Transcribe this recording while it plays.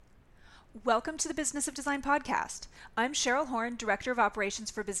Welcome to the Business of Design podcast. I'm Cheryl Horn, Director of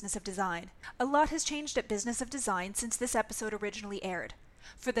Operations for Business of Design. A lot has changed at Business of Design since this episode originally aired.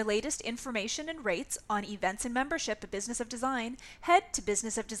 For the latest information and rates on events and membership at Business of Design, head to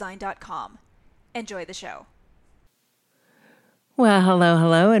businessofdesign.com. Enjoy the show. Well,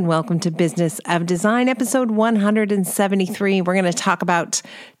 hello, and welcome to Business of Design, episode 173. We're going to talk about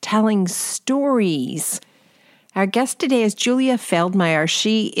telling stories. Our guest today is Julia Feldmeier.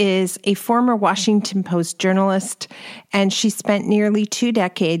 She is a former Washington Post journalist, and she spent nearly 2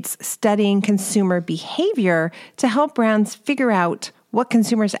 decades studying consumer behavior to help brands figure out what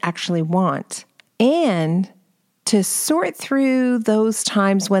consumers actually want and to sort through those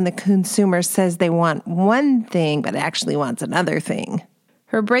times when the consumer says they want one thing but actually wants another thing.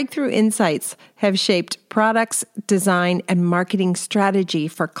 Her breakthrough insights have shaped products, design, and marketing strategy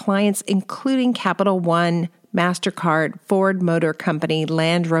for clients including Capital One, MasterCard, Ford Motor Company,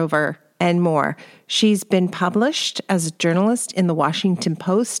 Land Rover, and more. She's been published as a journalist in the Washington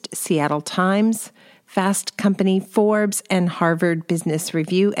Post, Seattle Times, Fast Company, Forbes, and Harvard Business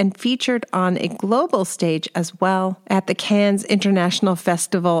Review, and featured on a global stage as well at the Cannes International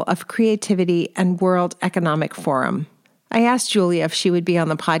Festival of Creativity and World Economic Forum. I asked Julia if she would be on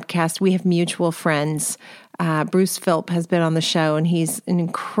the podcast. We have mutual friends. Bruce Philp has been on the show, and he's an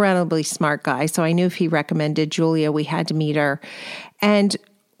incredibly smart guy. So I knew if he recommended Julia, we had to meet her. And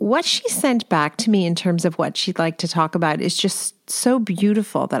what she sent back to me in terms of what she'd like to talk about is just so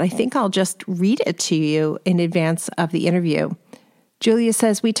beautiful that I think I'll just read it to you in advance of the interview. Julia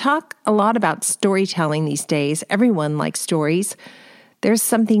says, "We talk a lot about storytelling these days. Everyone likes stories. There's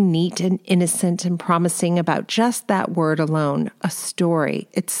something neat and innocent and promising about just that word alone, a story.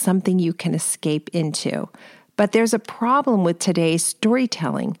 It's something you can escape into. But there's a problem with today's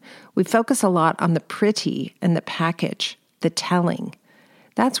storytelling. We focus a lot on the pretty and the package, the telling.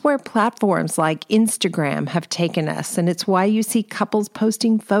 That's where platforms like Instagram have taken us, and it's why you see couples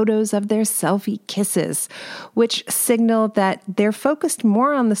posting photos of their selfie kisses, which signal that they're focused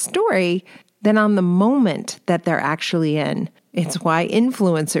more on the story than on the moment that they're actually in. It's why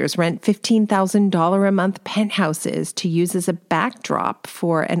influencers rent $15,000 a month penthouses to use as a backdrop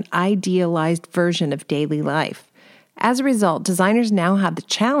for an idealized version of daily life. As a result, designers now have the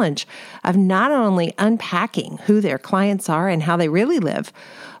challenge of not only unpacking who their clients are and how they really live,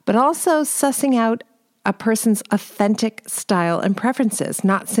 but also sussing out a person's authentic style and preferences,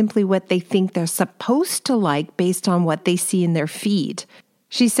 not simply what they think they're supposed to like based on what they see in their feed.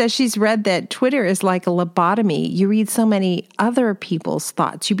 She says she's read that Twitter is like a lobotomy. You read so many other people's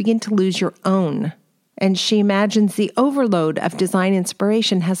thoughts, you begin to lose your own. And she imagines the overload of design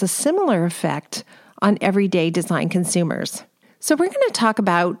inspiration has a similar effect on everyday design consumers. So we're going to talk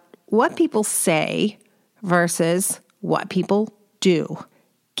about what people say versus what people do,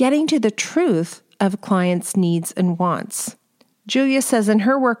 getting to the truth of clients' needs and wants. Julia says in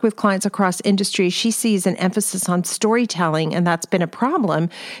her work with clients across industries, she sees an emphasis on storytelling, and that's been a problem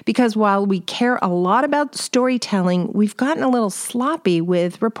because while we care a lot about storytelling, we've gotten a little sloppy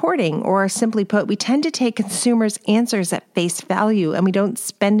with reporting, or simply put, we tend to take consumers' answers at face value and we don't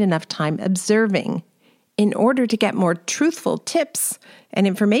spend enough time observing. In order to get more truthful tips and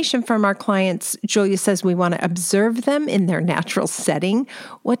information from our clients, Julia says we want to observe them in their natural setting.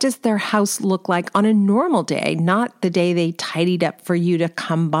 What does their house look like on a normal day, not the day they tidied up for you to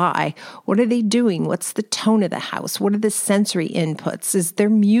come by? What are they doing? What's the tone of the house? What are the sensory inputs? Is there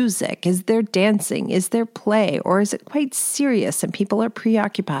music? Is there dancing? Is there play? Or is it quite serious and people are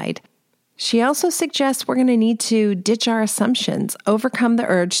preoccupied? She also suggests we're going to need to ditch our assumptions, overcome the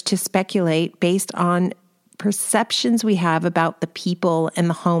urge to speculate based on perceptions we have about the people and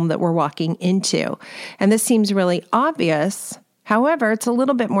the home that we're walking into. And this seems really obvious. However, it's a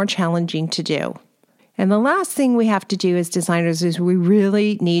little bit more challenging to do. And the last thing we have to do as designers is we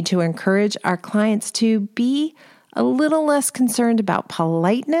really need to encourage our clients to be a little less concerned about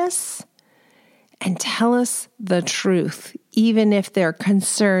politeness and tell us the truth, even if they're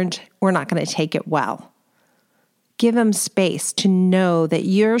concerned we're not going to take it well. Give them space to know that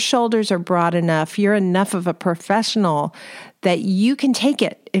your shoulders are broad enough, you're enough of a professional that you can take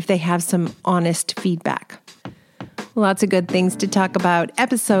it if they have some honest feedback. Lots of good things to talk about.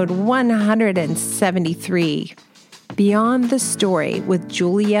 Episode 173, Beyond the Story with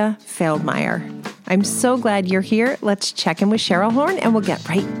Julia Feldmeier. I'm so glad you're here. Let's check in with Cheryl Horn and we'll get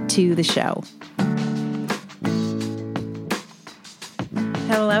right to the show.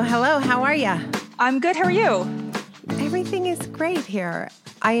 Hello. How are you? I'm good. How are you? Everything is great here.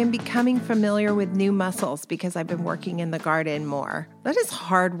 I am becoming familiar with new muscles because I've been working in the garden more. That is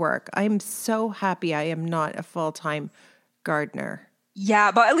hard work. I am so happy I am not a full-time gardener.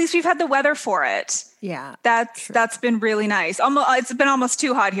 Yeah, but at least we've had the weather for it. Yeah. That's been really nice. It's been almost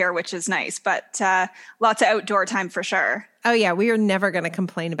too hot here, which is nice, but lots of outdoor time for sure. Oh, yeah. We are never going to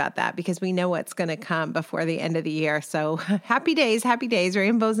complain about that because we know what's going to come before the end of the year. So happy days,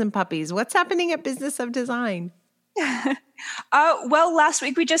 rainbows and puppies. What's happening at Business of Design? Well, last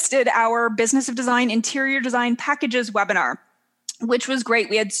week we just did our Business of Design Interior Design Packages webinar, which was great.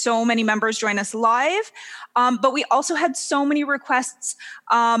 We had so many members join us live, but we also had so many requests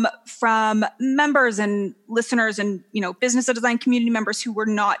from members and listeners and, Business of Design community members who were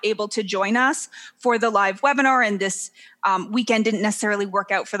not able to join us for the live webinar. And this weekend didn't necessarily work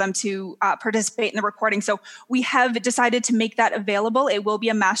out for them to participate in the recording. So we have decided to make that available. It will be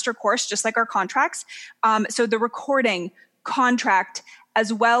a master course, just like our contracts. So the recording, contract,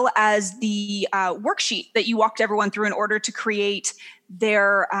 as well as the worksheet that you walked everyone through in order to create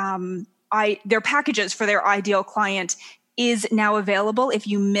their packages for their ideal client is now available. If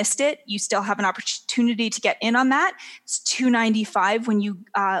you missed it, you still have an opportunity to get in on that. It's $295 when you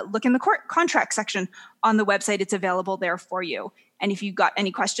look in the contract section on the website. It's available there for you. And if you've got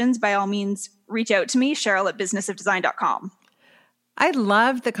any questions, by all means, reach out to me, Cheryl@businessofdesign.com. I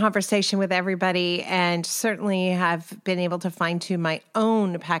loved the conversation with everybody and certainly have been able to fine-tune my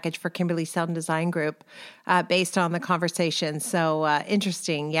own package for Kimberly Seldon Design Group based on the conversation. So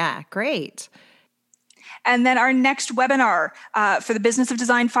interesting. Yeah, great. And then our next webinar for the Business of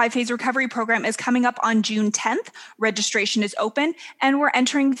Design 5-Phase Recovery Program is coming up on June 10th. Registration is open and we're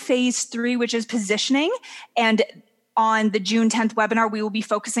entering phase 3, which is positioning. And on the June 10th webinar, we will be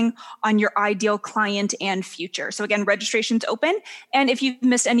focusing on your ideal client and future. So again, registration's open. And if you've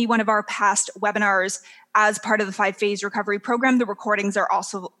missed any one of our past webinars as part of the 5-Phase Recovery Program, the recordings are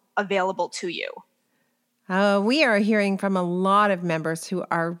also available to you. We are hearing from a lot of members who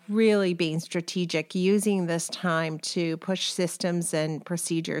are really being strategic, using this time to push systems and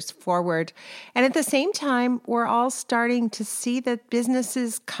procedures forward. And at the same time, we're all starting to see that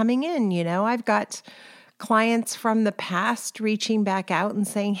businesses coming in. I've got clients from the past reaching back out and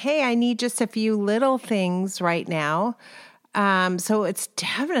saying, hey, I need just a few little things right now. So it's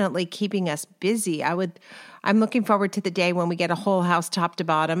definitely keeping us busy. I'm looking forward to the day when we get a whole house top to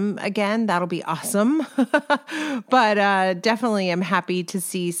bottom again. That'll be awesome. But definitely I'm happy to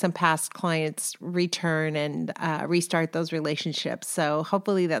see some past clients return and restart those relationships. So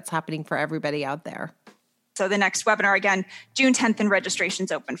hopefully that's happening for everybody out there. So the next webinar, again, June 10th, and registration's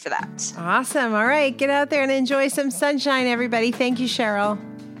open for that. Awesome. All right. Get out there and enjoy some sunshine, everybody. Thank you, Cheryl.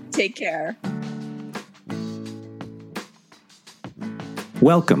 Take care.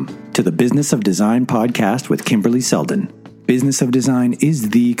 Welcome to the Business of Design podcast with Kimberly Seldon. Business of Design is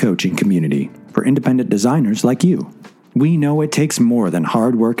the coaching community for independent designers like you. We know it takes more than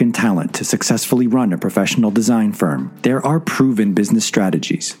hard work and talent to successfully run a professional design firm. There are proven business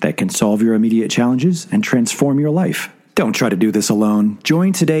strategies that can solve your immediate challenges and transform your life. Don't try to do this alone.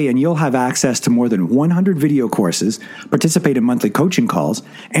 Join today and you'll have access to more than 100 video courses, participate in monthly coaching calls,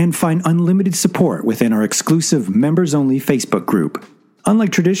 and find unlimited support within our exclusive members-only Facebook group.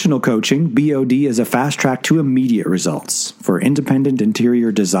 Unlike traditional coaching, BOD is a fast track to immediate results for independent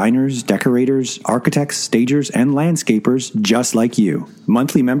interior designers, decorators, architects, stagers, and landscapers just like you.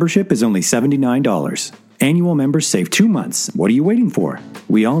 Monthly membership is only $79. Annual members save 2 months. What are you waiting for?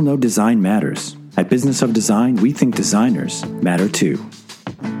 We all know design matters. At Business of Design, we think designers matter too.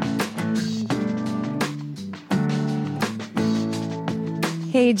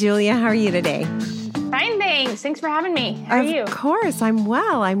 Hey, Julia, how are you today? Fine, thanks. Thanks for having me. How are you? Of course, I'm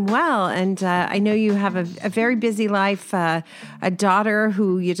well. And I know you have a very busy life, a daughter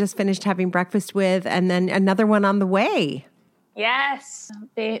who you just finished having breakfast with, and then another one on the way. Yes.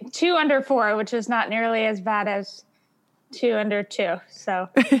 2 under 4, which is not nearly as bad as 2 under 2. So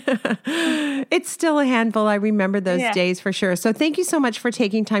it's still a handful. I remember those days for sure. So thank you so much for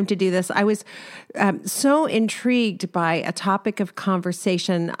taking time to do this. I was so intrigued by a topic of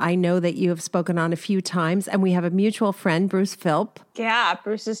conversation I know that you have spoken on a few times, and we have a mutual friend, Bruce Philp. Yeah,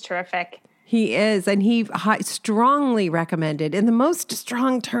 Bruce is terrific. He is, and he strongly recommended, in the most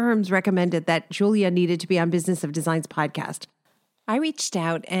strong terms, recommended that Julia needed to be on Business of Design's podcast. I reached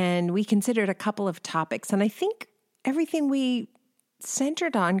out and we considered a couple of topics, and I think everything we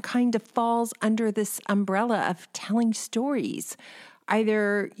centered on kind of falls under this umbrella of telling stories.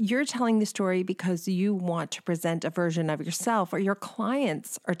 Either you're telling the story because you want to present a version of yourself, or your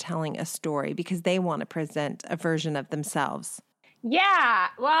clients are telling a story because they want to present a version of themselves. Yeah.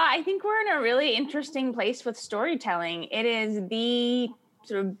 Well, I think we're in a really interesting place with storytelling. It is the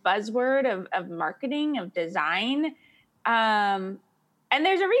sort of buzzword of marketing, of design. And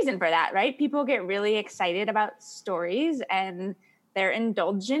there's a reason for that, right? People get really excited about stories, and they're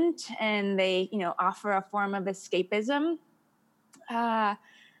indulgent and they, offer a form of escapism.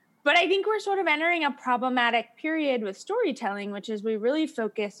 But I think we're sort of entering a problematic period with storytelling, which is we really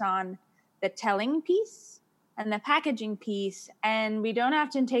focus on the telling piece and the packaging piece, and we don't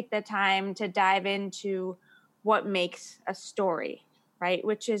often take the time to dive into what makes a story, right?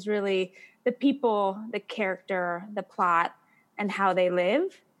 Which is really the people, the character, the plot, and how they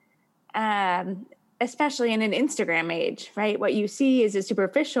live, especially in an Instagram age, right? What you see is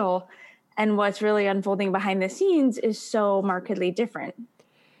superficial, and what's really unfolding behind the scenes is so markedly different.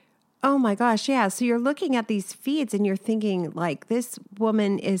 Oh my gosh, yeah. So you're looking at these feeds and you're thinking, like, this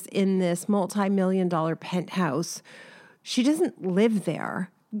woman is in this multi-million-dollar penthouse. She doesn't live there.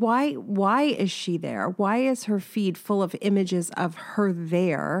 Why is she there? Why is her feed full of images of her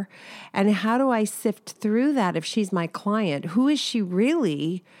there? And how do I sift through that if she's my client? Who is she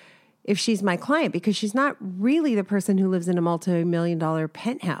really if she's my client? Because she's not really the person who lives in a multi-million-dollar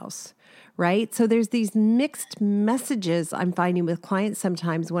penthouse. Right? So there's these mixed messages I'm finding with clients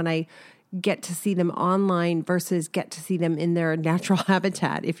sometimes when I get to see them online versus get to see them in their natural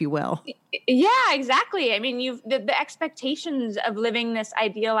habitat, if you will. Yeah, exactly. I mean, the expectations of living this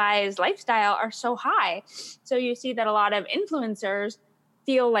idealized lifestyle are so high. So you see that a lot of influencers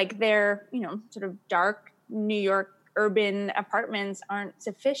feel like their, sort of dark New York urban apartments aren't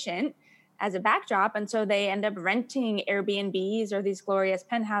sufficient as a backdrop. And so they end up renting Airbnbs or these glorious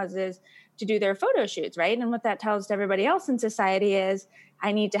penthouses to do their photo shoots, right? And what that tells to everybody else in society is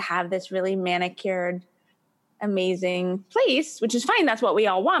I need to have this really manicured, amazing place, which is fine. That's what we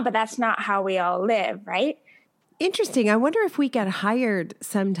all want, but that's not how we all live, right? Interesting. I wonder if we get hired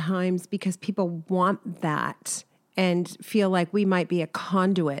sometimes because people want that and feel like we might be a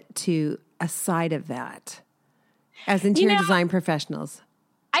conduit to a side of that as interior design professionals.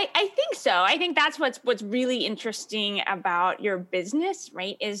 I think so. I think that's what's really interesting about your business,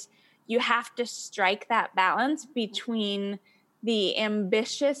 right? Is you have to strike that balance between the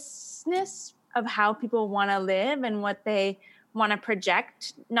ambitiousness of how people want to live and what they want to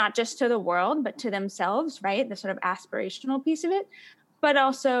project, not just to the world, but to themselves, right? The sort of aspirational piece of it, but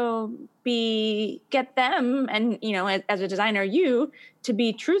also get them and, as a designer, you to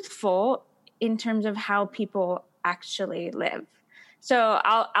be truthful in terms of how people actually live. So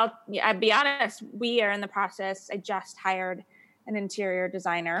I'll be honest, we are in the process. I just hired an interior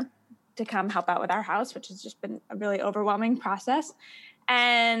designer to come help out with our house, which has just been a really overwhelming process.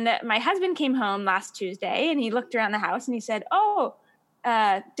 And my husband came home last Tuesday and he looked around the house and he said,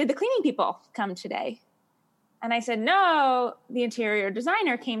 did the cleaning people come today? And I said, no, the interior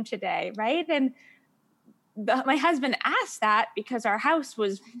designer came today, right? And my husband asked that because our house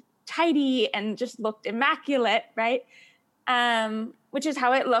was tidy and just looked immaculate, right? Which is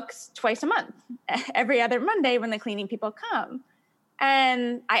how it looks twice a month, every other Monday when the cleaning people come.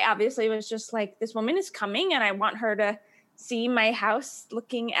 And I obviously was just like, this woman is coming and I want her to see my house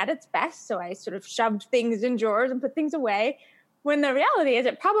looking at its best. So I sort of shoved things in drawers and put things away, when the reality is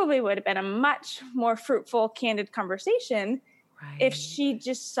it probably would have been a much more fruitful, candid conversation if she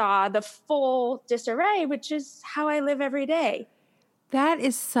just saw the full disarray, which is how I live every day. That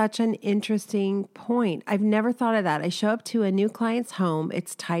is such an interesting point. I've never thought of that. I show up to a new client's home.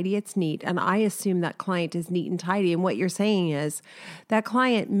 It's tidy, it's neat. And I assume that client is neat and tidy. And what you're saying is that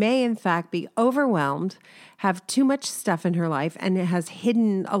client may, in fact, be overwhelmed, have too much stuff in her life, and it has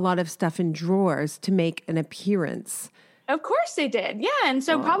hidden a lot of stuff in drawers to make an appearance. Of course they did. Yeah. And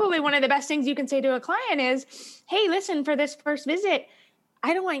so probably one of the best things you can say to a client is, hey, listen, for this first visit,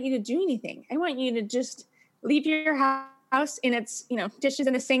 I don't want you to do anything. I want you to just leave your house in its, dishes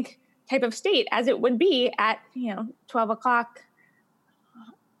in the sink type of state as it would be at, 12 o'clock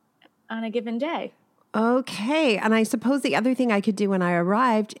on a given day. Okay. And I suppose the other thing I could do when I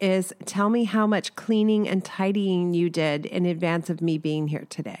arrived is tell me how much cleaning and tidying you did in advance of me being here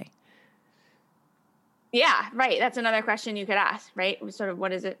today. Yeah, right. That's another question you could ask, right? Sort of,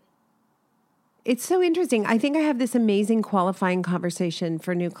 what is it? It's so interesting. I think I have this amazing qualifying conversation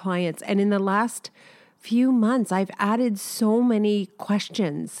for new clients. And in the last few months, I've added so many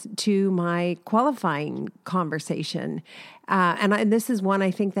questions to my qualifying conversation. And this is one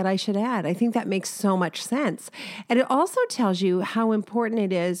I think that I should add. I think that makes so much sense. And it also tells you how important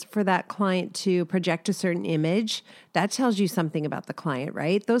it is for that client to project a certain image. That tells you something about the client,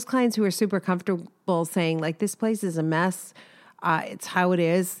 right? Those clients who are super comfortable saying, like, this place is a mess. It's how it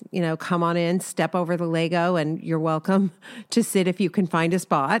is, come on in, step over the Lego, and you're welcome to sit if you can find a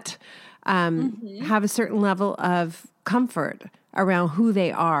spot. Have a certain level of comfort around who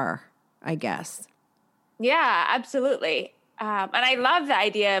they are, I guess. Yeah, absolutely. And I love the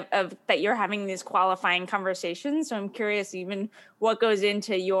idea of that you're having these qualifying conversations. So I'm curious even what goes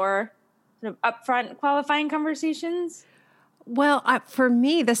into your sort of upfront qualifying conversations. Well, for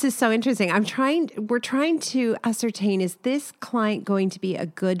me, this is so interesting. We're trying to ascertain, is this client going to be a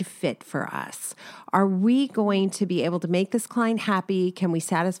good fit for us? Are we going to be able to make this client happy? Can we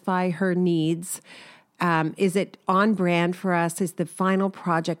satisfy her needs? Is it on brand for us? Is the final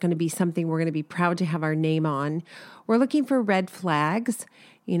project going to be something we're going to be proud to have our name on? We're looking for red flags.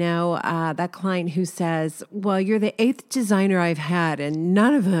 That client who says, well, you're the 8th designer I've had and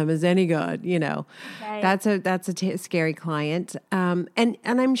none of them is any good, Right. That's a scary client. And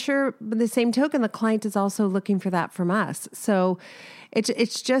I'm sure by the same token, the client is also looking for that from us. So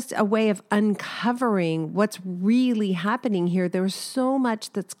it's just a way of uncovering what's really happening here. There's so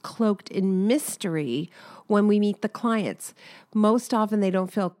much that's cloaked in mystery when we meet the clients. Most often they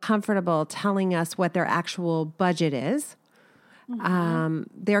don't feel comfortable telling us what their actual budget is.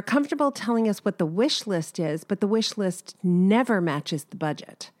 They're comfortable telling us what the wish list is, but the wish list never matches the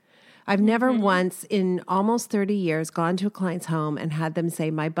budget. I've never once in almost 30 years gone to a client's home and had them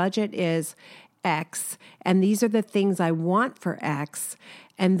say, my budget is X, and these are the things I want for X,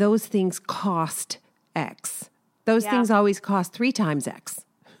 and those things cost X. Those things always cost 3 times X,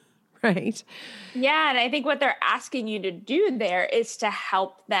 right? Yeah, and I think what they're asking you to do there is to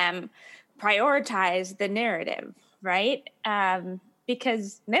help them prioritize the narrative. Right?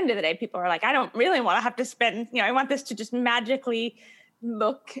 Because at the end of the day, people are like, I don't really want to have to spend, I want this to just magically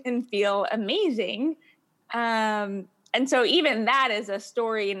look and feel amazing. And so even that is a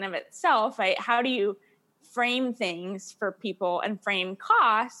story in and of itself, right? How do you frame things for people and frame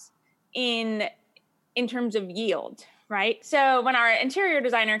costs in terms of yield, right? So when our interior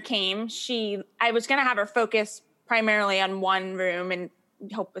designer came, I was going to have her focus primarily on one room and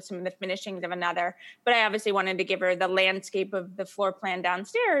help with some of the finishings of another. But I obviously wanted to give her the landscape of the floor plan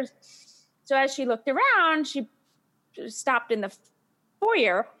downstairs. So as she looked around, she stopped in the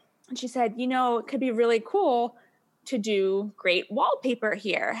foyer and she said, it could be really cool to do great wallpaper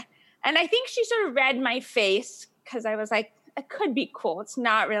here. And I think she sort of read my face because I was like, it could be cool. It's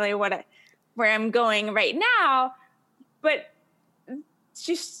not really where I'm going right now. But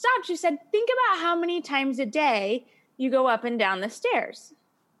she stopped. She said, think about how many times a day you go up and down the stairs,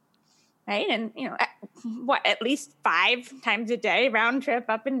 right? And, at least 5 times a day, round trip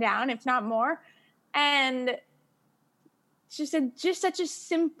up and down, if not more. And she said, just such a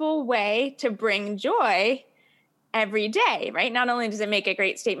simple way to bring joy every day, right? Not only does it make a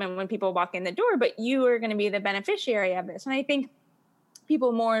great statement when people walk in the door, but you are going to be the beneficiary of this. And I think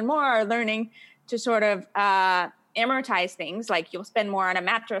people more and more are learning to sort of amortize things, like you'll spend more on a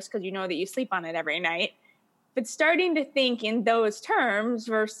mattress because you know that you sleep on it every night. But starting to think in those terms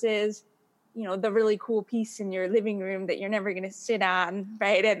versus, the really cool piece in your living room that you're never going to sit on,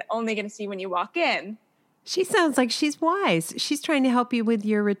 right? And only going to see when you walk in. She sounds like she's wise. She's trying to help you with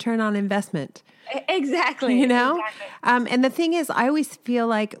your return on investment. Exactly. Exactly. Exactly. And the thing is, I always feel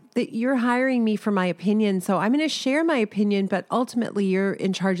like that you're hiring me for my opinion. So I'm going to share my opinion, but ultimately you're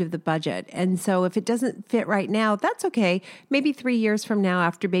in charge of the budget. And so if it doesn't fit right now, that's okay. Maybe 3 years from now,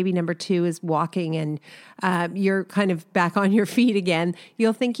 after baby number 2 is walking and you're kind of back on your feet again,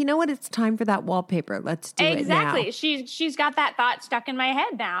 you'll think, you know what? It's time for that wallpaper. Let's do it now. Exactly. She's got that thought stuck in my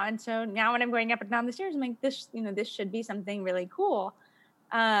head now. And so now when I'm going up and down the stairs, I'm like, this should be something really cool.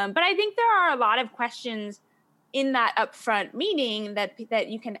 But I think there are a lot of questions in that upfront meeting that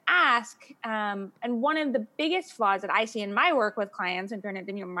you can ask. And one of the biggest flaws that I see in my work with clients, and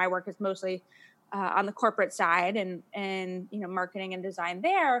granted, my work is mostly on the corporate side and marketing and design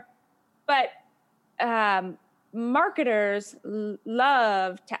there, but marketers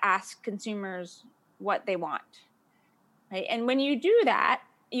love to ask consumers what they want, right? And when you do that,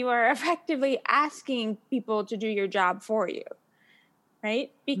 you are effectively asking people to do your job for you.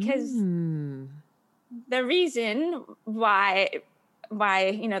 Right? Because the reason why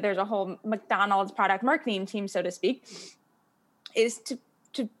there's a whole McDonald's product marketing team, so to speak, is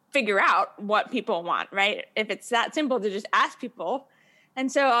to figure out what people want, right? If it's that simple to just ask people.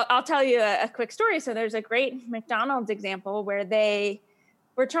 And so I'll tell you a quick story. So there's a great McDonald's example where they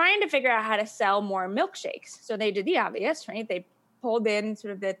were trying to figure out how to sell more milkshakes. So they did the obvious, right? They pulled in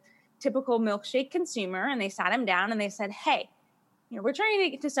sort of the typical milkshake consumer and they sat him down and they said, hey, we're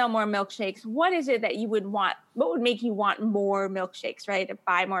trying to sell more milkshakes. What is it that you would want? What would make you want more milkshakes, right? To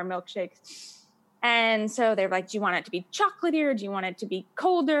buy more milkshakes. And so they're like, do you want it to be chocolatier? Do you want it to be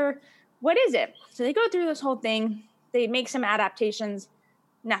colder? What is it? So they go through this whole thing. They make some adaptations.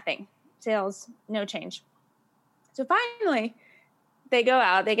 Nothing. Sales, no change. So finally, they go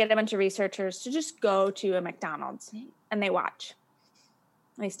out. They get a bunch of researchers to just go to a McDonald's and they watch.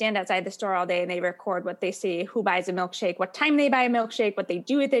 They stand outside the store all day and they record what they see, who buys a milkshake, what time they buy a milkshake, what they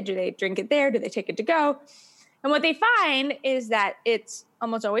do with it. Do they drink it there? Do they take it to go? And what they find is that it's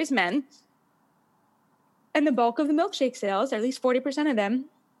almost always men. And the bulk of the milkshake sales, or at least 40% of them,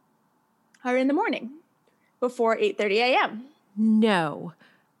 are in the morning before 8:30 a.m. No.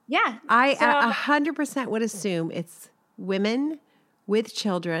 Yeah. I 100% would assume it's women with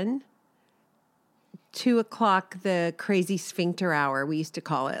children. 2:00, the crazy sphincter hour, we used to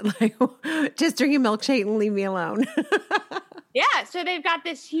call it. Like, just drink a milkshake and leave me alone. Yeah. So they've got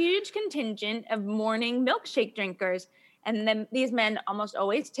this huge contingent of morning milkshake drinkers. And then these men almost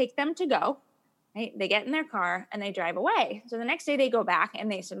always take them to go. Right? They get in their car and they drive away. So the next day they go back and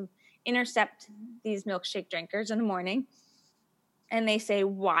they intercept these milkshake drinkers in the morning. And they say,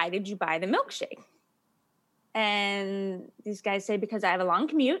 why did you buy the milkshake? And these guys say, because I have a long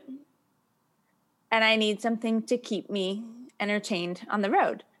commute and I need something to keep me entertained on the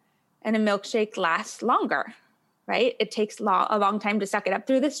road. And a milkshake lasts longer, right? It takes a long time to suck it up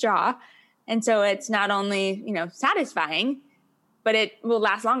through the straw. And so it's not only, satisfying, but it will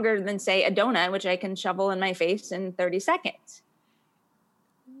last longer than, say, a donut, which I can shovel in my face in 30 seconds.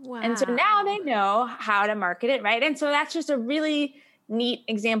 Wow. And so now they know how to market it, right? And so that's just a really neat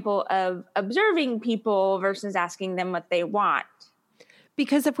example of observing people versus asking them what they want.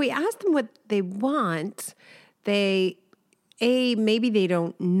 Because if we ask them what they want, maybe they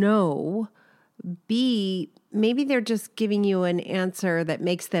don't know. B, maybe they're just giving you an answer that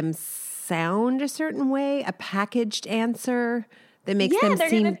makes them sound a certain way, a packaged answer that makes them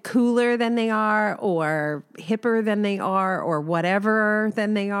seem cooler than they are or hipper than they are or whatever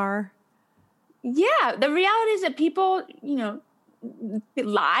than they are. Yeah. The reality is that people,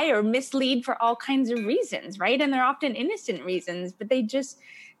 lie or mislead for all kinds of reasons, right? And they're often innocent reasons, but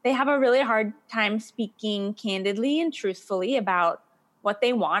they have a really hard time speaking candidly and truthfully about what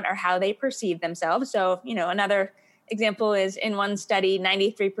they want or how they perceive themselves. So, another example is in one study,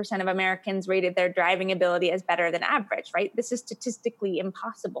 93% of Americans rated their driving ability as better than average, right? This is statistically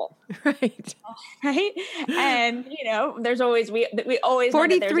impossible. Right. Right. And, there's always, we always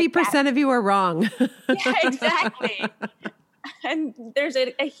 43% of you are wrong. Yeah, exactly. And there's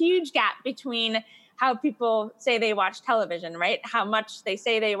a huge gap between how people say they watch television, right? How much they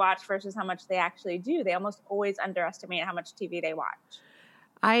say they watch versus how much they actually do. They almost always underestimate how much TV they watch.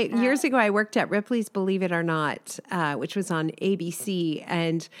 Years ago, I worked at Ripley's Believe It or Not, which was on ABC,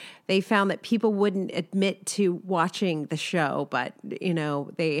 and they found that people wouldn't admit to watching the show, but,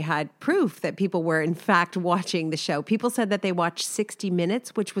 they had proof that people were, in fact, watching the show. People said that they watched 60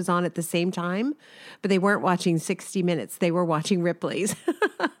 Minutes, which was on at the same time, but they weren't watching 60 Minutes. They were watching Ripley's.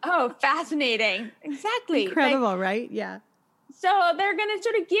 Oh, fascinating. Exactly. Incredible, right? Yeah. So they're going to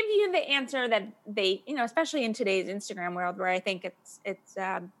sort of give you the answer that they, especially in today's Instagram world, where I think it's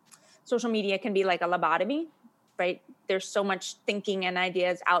social media can be like a lobotomy, right? There's so much thinking and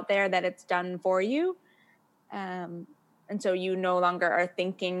ideas out there that it's done for you. And so you no longer are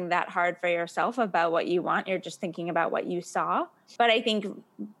thinking that hard for yourself about what you want. You're just thinking about what you saw. But I think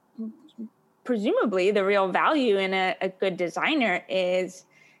presumably the real value in a good designer is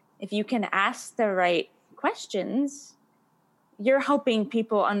if you can ask the right questions, you're helping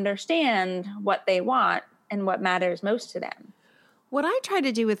people understand what they want and what matters most to them. What I try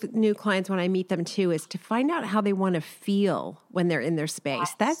to do with new clients when I meet them too is to find out how they want to feel when they're in their space.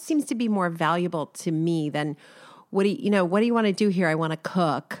 Yes. That seems to be more valuable to me than what do you want to do here? I want to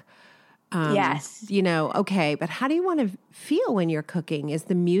cook. Yes. Okay, but how do you want to feel when you're cooking? Is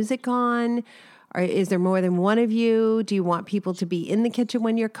the music on? Or is there more than one of you? Do you want people to be in the kitchen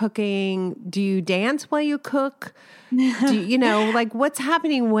when you're cooking? Do you dance while you cook? What's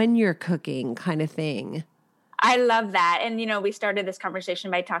happening when you're cooking kind of thing? I love that. And, we started this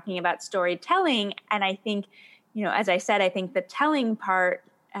conversation by talking about storytelling. And I think, as I said, I think the telling part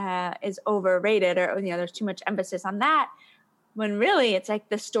is overrated or, there's too much emphasis on that when really it's like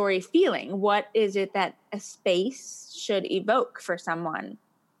the story feeling. What is it that a space should evoke for someone?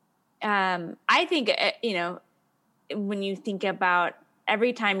 I think, when you think about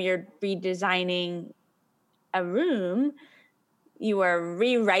every time you're redesigning a room, you are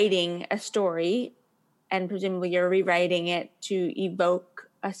rewriting a story and presumably you're rewriting it to evoke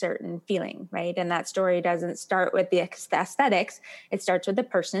a certain feeling, right? And that story doesn't start with the aesthetics. It starts with the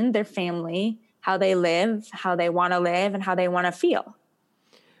person, their family, how they live, how they want to live, and how they want to feel.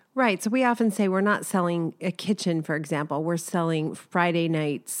 Right. So we often say we're not selling a kitchen, for example. We're selling Friday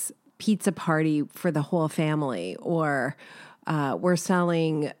night's pizza party for the whole family or we're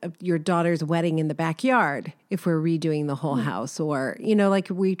selling your daughter's wedding in the backyard if we're redoing the whole house. Or, like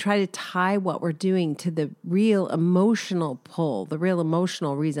we try to tie what we're doing to the real emotional pull, the real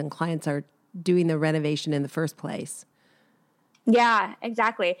emotional reason clients are doing the renovation in the first place. Yeah,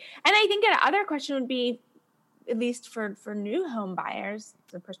 exactly. And I think another question would be, at least for new home buyers,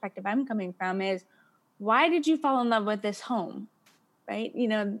 the perspective I'm coming from is, why did you fall in love with this home? Right?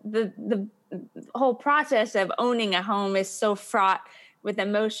 The whole process of owning a home is so fraught with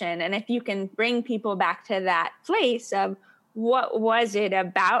emotion. And if you can bring people back to that place of what was it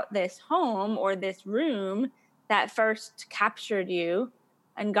about this home or this room that first captured you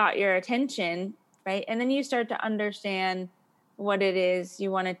and got your attention, right? And then you start to understand what it is you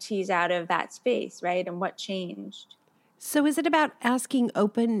want to tease out of that space, right? And what changed. So is it about asking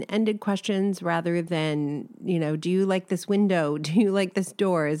open-ended questions rather than, do you like this window? Do you like this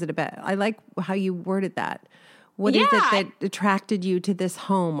door? Is it about, I like how you worded that. What is it that attracted you to this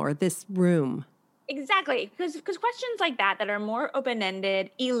home or this room? Exactly. Because questions like that are more open-ended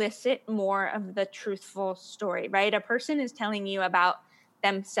elicit more of the truthful story, right? A person is telling you about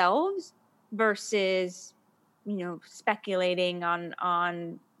themselves versus, speculating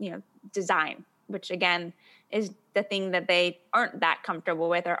on design, which again is the thing that they aren't that comfortable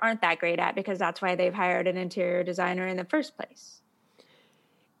with or aren't that great at, because that's why they've hired an interior designer in the first place.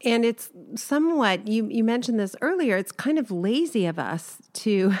 And it's somewhat, you mentioned this earlier, it's kind of lazy of us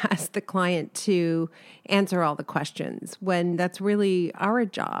to ask the client to answer all the questions when that's really our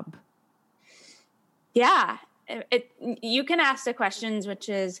job. Yeah. You can ask the questions, which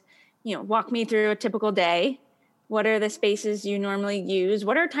is, walk me through a typical day. What are the spaces you normally use?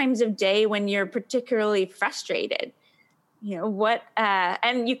 What are times of day when you're particularly frustrated?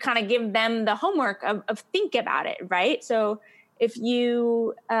 And you kind of give them the homework of think about it, right? So if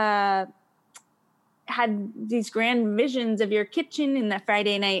you had these grand visions of your kitchen in the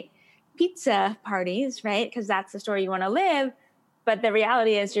Friday night pizza parties, right? Because that's the story you want to live. But the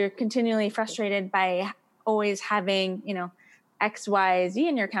reality is you're continually frustrated by always having, X, Y, Z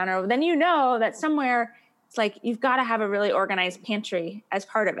in your counter. Then that somewhere it's like you've got to have a really organized pantry as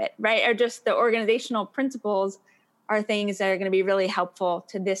part of it, right? Or just the organizational principles are things that are going to be really helpful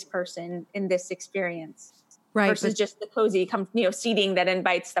to this person in this experience. Right. Versus just the cozy, seating that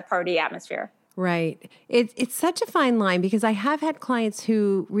invites the party atmosphere. Right. It's such a fine line, because I have had clients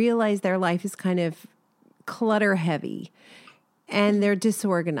who realize their life is kind of clutter heavy and they're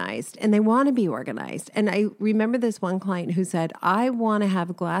disorganized and they want to be organized. And I remember this one client who said, I want to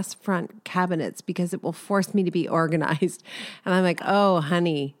have glass front cabinets because it will force me to be organized. And I'm like, oh,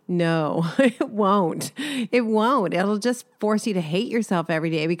 honey, no, it won't. It won't. It'll just force you to hate yourself every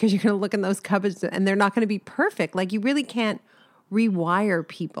day because you're going to look in those cupboards and they're not going to be perfect. Like, you really can't rewire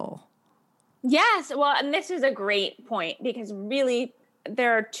people. Yes. Well, and this is a great point, because really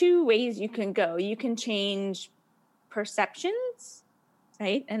there are two ways you can go. You can change perceptions,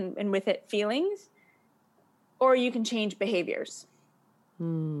 right? And with it, feelings, or you can change behaviors.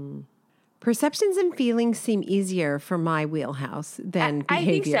 Perceptions and feelings seem easier for my wheelhouse than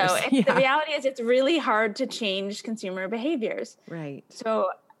behaviors. I think so. The reality is it's really hard to change consumer behaviors. Right. So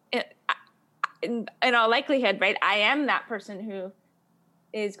in all likelihood, right, I am that person who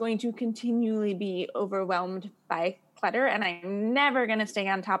is going to continually be overwhelmed by clutter, and I'm never going to stay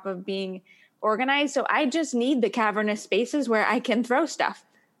on top of being organized. So I just need the cavernous spaces where I can throw stuff.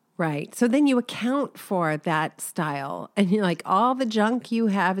 Right. So then you account for that style, and you're like, all the junk you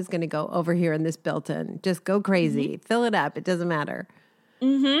have is going to go over here in this built-in. Just go crazy. Fill it up. It doesn't matter.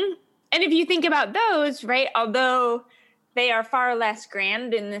 Mm-hmm. And if you think about those, right, although they are far less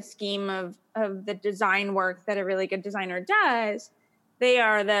grand in the scheme of the design work that a really good designer does, they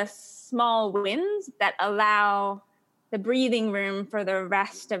are the small wins that allow the breathing room for the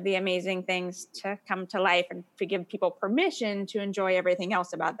rest of the amazing things to come to life and to give people permission to enjoy everything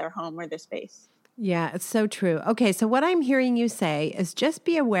else about their home or their space. Yeah, it's so true. Okay, so what I'm hearing you say is just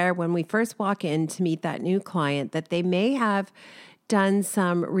be aware when we first walk in to meet that new client that they may have done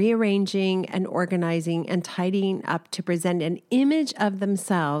some rearranging and organizing and tidying up to present an image of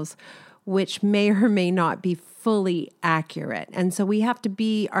themselves which may or may not be fully accurate. And so we have to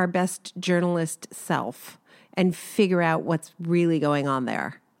be our best journalist self and figure out what's really going on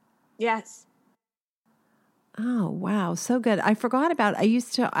there. Yes. Oh, wow. So good. I forgot about, I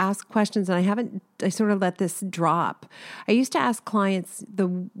used to ask questions and I sort of let this drop. I used to ask clients, the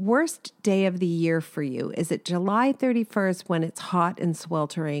worst day of the year for you, is it July 31st when it's hot and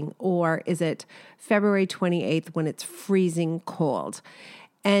sweltering, or is it February 28th when it's freezing cold?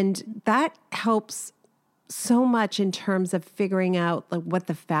 And that helps so much in terms of figuring out like what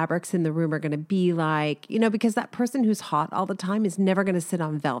the fabrics in the room are going to be like, because that person who's hot all the time is never going to sit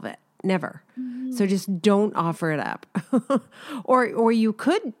on velvet, never. Mm-hmm. So just don't offer it up. or you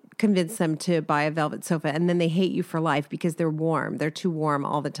could convince them to buy a velvet sofa and then they hate you for life because they're warm. They're too warm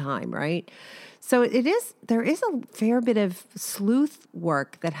all the time, right? So there is a fair bit of sleuth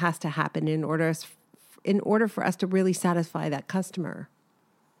work that has to happen in order for us to really satisfy that customer.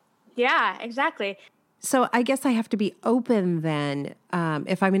 Yeah, exactly. So I guess I have to be open then.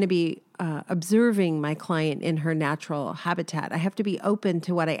 If I'm going to be observing my client in her natural habitat, I have to be open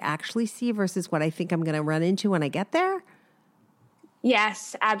to what I actually see versus what I think I'm going to run into when I get there.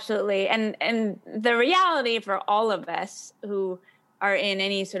 Yes, absolutely. And the reality for all of us who are in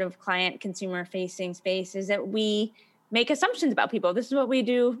any sort of client consumer facing space is that we make assumptions about people. This is what we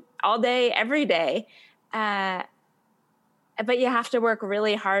do all day, every day. But you have to work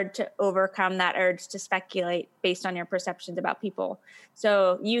really hard to overcome that urge to speculate based on your perceptions about people.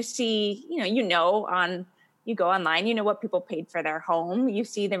 So you see, you go online, what people paid for their home. You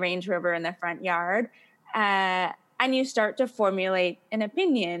see the Range Rover in the front yard, and you start to formulate an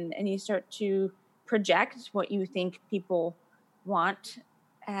opinion and you start to project what you think people want.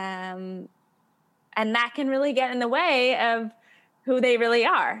 And that can really get in the way of who they really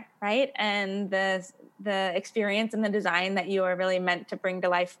are, right? And the experience and the design that you are really meant to bring to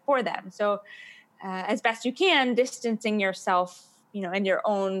life for them. So as best you can, distancing yourself, and your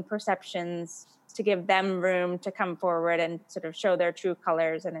own perceptions to give them room to come forward and sort of show their true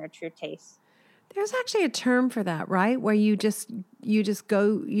colors and their true tastes. There's actually a term for that, right? Where you're just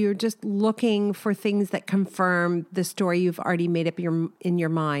looking for things that confirm the story you've already made up in your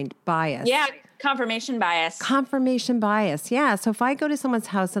mind. Bias. Yeah. Confirmation bias. Confirmation bias. Yeah. So if I go to someone's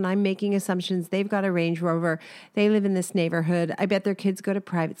house and I'm making assumptions, they've got a Range Rover, they live in this neighborhood, I bet their kids go to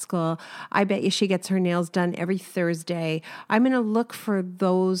private school, I bet you she gets her nails done every Thursday, I'm going to look for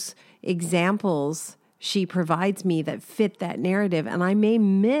those examples she provides me that fit that narrative. And I may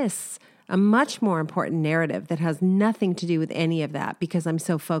miss a much more important narrative that has nothing to do with any of that because I'm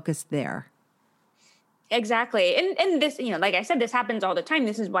so focused there. Exactly. And this, like I said, this happens all the time.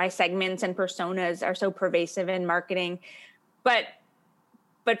 This is why segments and personas are so pervasive in marketing. But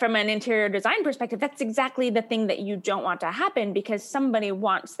from an interior design perspective, that's exactly the thing that you don't want to happen because somebody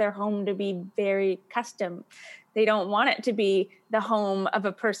wants their home to be very custom. They don't want it to be the home of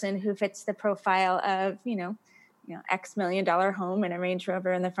a person who fits the profile of, X $1 million home and a Range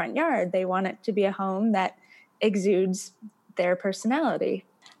Rover in the front yard. They want it to be a home that exudes their personality.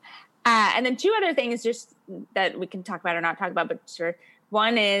 And then two other things just that we can talk about or not talk about, but sure.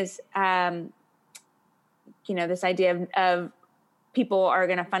 One is, this idea of people are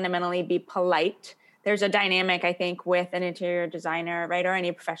going to fundamentally be polite. There's a dynamic, I think, with an interior designer, right, or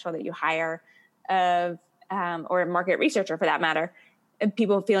any professional that you hire, or a market researcher for that matter,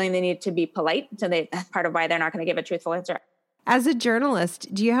 people feeling they need to be polite. So that's part of why they're not going to give a truthful answer. As a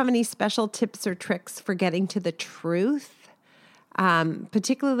journalist, do you have any special tips or tricks for getting to the truth?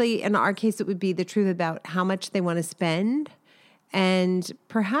 Particularly in our case, it would be the truth about how much they want to spend and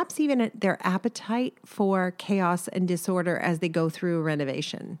perhaps even their appetite for chaos and disorder as they go through a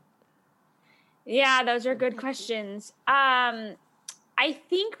renovation. Yeah, those are good questions. I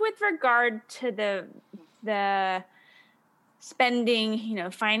think with regard to the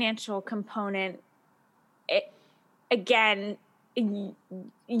spending, financial component, going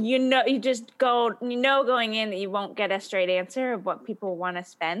in that you won't get a straight answer of what people want to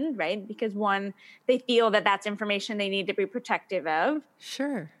spend, right? Because one, they feel that that's information they need to be protective of.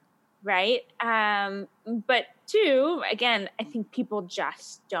 Sure. Right. But two, again, I think people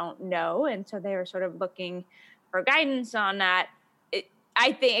just don't know. And so they're sort of looking for guidance on that.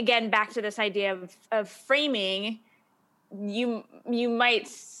 I think, again, back to this idea of framing, you might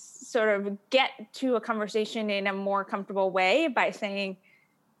sort of get to a conversation in a more comfortable way by saying,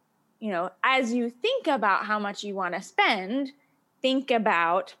 as you think about how much you want to spend, think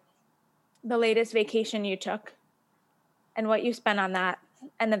about the latest vacation you took and what you spent on that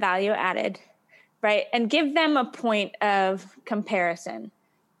and the value added, right? And give them a point of comparison.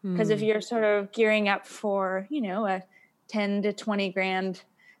 Because if you're sort of gearing up for, a 10 to 20 grand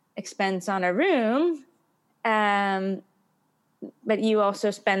expense on a room, but you also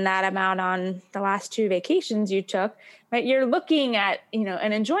spend that amount on the last 2 vacations you took, right? You're looking at,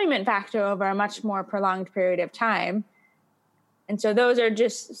 an enjoyment factor over a much more prolonged period of time. And so those are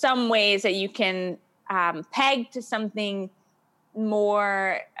just some ways that you can peg to something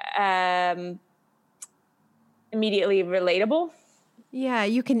more immediately relatable Yeah,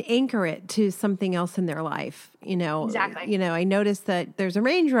 you can anchor it to something else in their life. Exactly. I noticed that there's a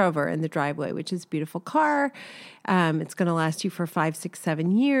Range Rover in the driveway, which is a beautiful car. It's going to last you for 5, 6,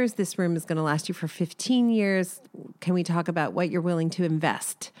 7 years. This room is going to last you for 15 years. Can we talk about what you're willing to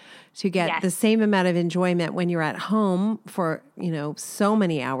invest to get the same amount of enjoyment when you're at home for, so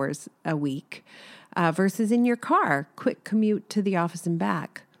many hours a week versus in your car, quick commute to the office and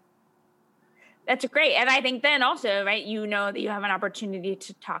back? That's great. And I think then also, right, that you have an opportunity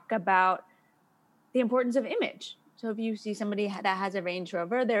to talk about the importance of image. So if you see somebody that has a Range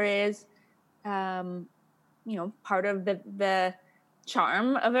Rover, there is, part of the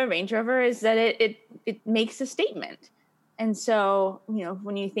charm of a Range Rover is that it makes a statement. And so,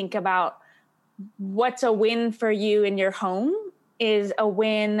 when you think about what's a win for you in your home is a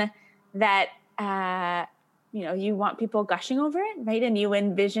win that, you want people gushing over it, right? And you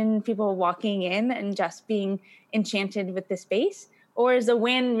envision people walking in and just being enchanted with the space? Or is the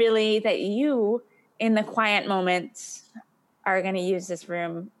win really that you, in the quiet moments, are going to use this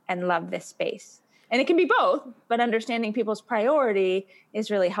room and love this space? And it can be both, but understanding people's priority is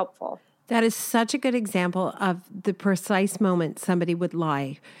really helpful. That is such a good example of the precise moment somebody would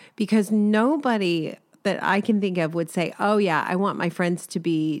lie, because nobody that I can think of would say, oh yeah, I want my friends to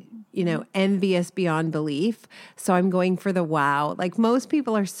be, envious beyond belief, so I'm going for the wow. Like, most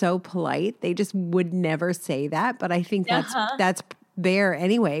people are so polite, they just would never say that. But I think that's there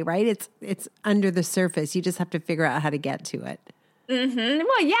anyway, right? It's under the surface. You just have to figure out how to get to it. Mm-hmm.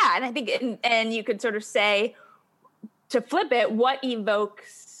 Well, yeah. And I think, and you could sort of say, to flip it, what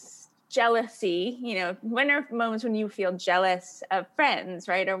evokes jealousy? When are moments when you feel jealous of friends,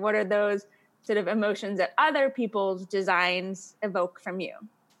 right? Or what are those sort of emotions that other people's designs evoke from you?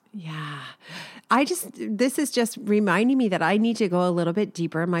 Yeah. This is just reminding me that I need to go a little bit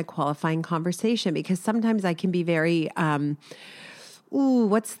deeper in my qualifying conversation, because sometimes I can be very,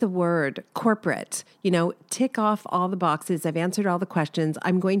 what's the word? Corporate, tick off all the boxes. I've answered all the questions.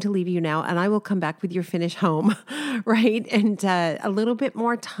 I'm going to leave you now, and I will come back with your finished home, right? And a little bit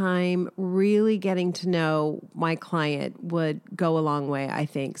more time really getting to know my client would go a long way, I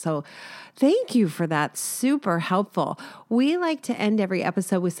think. So thank you for that. Super helpful. We like to end every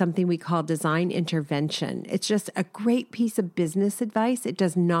episode with something we call design intervention. It's just a great piece of business advice. It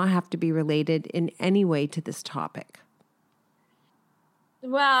does not have to be related in any way to this topic.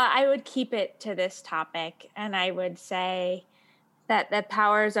 Well, I would keep it to this topic, and I would say that the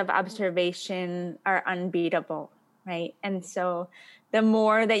powers of observation are unbeatable, right? And so the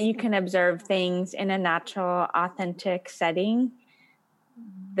more that you can observe things in a natural, authentic setting,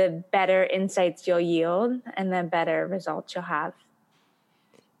 the better insights you'll yield and the better results you'll have.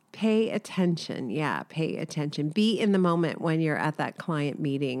 Pay attention. Yeah, pay attention. Be in the moment when you're at that client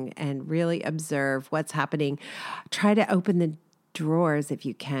meeting and really observe what's happening. Try to open the drawers if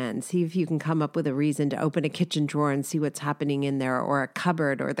you can. See if you can come up with a reason to open a kitchen drawer and see what's happening in there, or a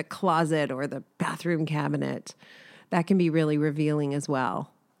cupboard, or the closet, or the bathroom cabinet. That can be really revealing as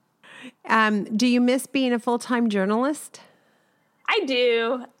well. Do you miss being a full-time journalist? I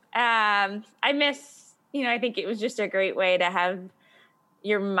do. I miss, I think it was just a great way to have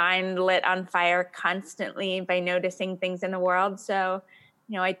your mind lit on fire constantly by noticing things in the world. So,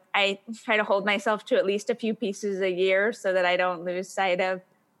 I try to hold myself to at least a few pieces a year so that I don't lose sight of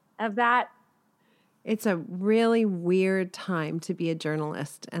that. It's a really weird time to be a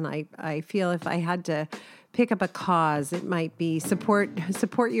journalist. And I feel if I had to pick up a cause, it might be support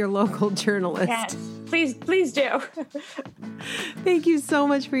your local journalist. Yes, please do. Thank you so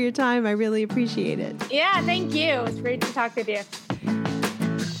much for your time. I really appreciate it. Yeah, thank you. It's great to talk with you.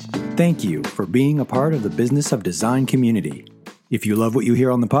 Thank you for being a part of the Business of Design community. If you love what you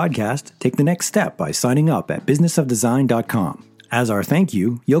hear on the podcast, take the next step by signing up at businessofdesign.com. As our thank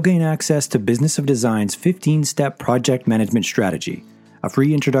you, you'll gain access to Business of Design's 15-step project management strategy, a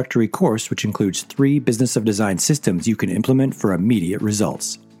free introductory course which includes 3 Business of Design systems you can implement for immediate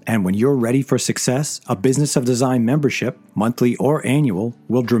results. And when you're ready for success, a Business of Design membership, monthly or annual,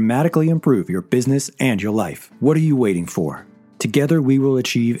 will dramatically improve your business and your life. What are you waiting for? Together we will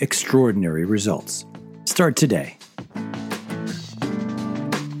achieve extraordinary results. Start today.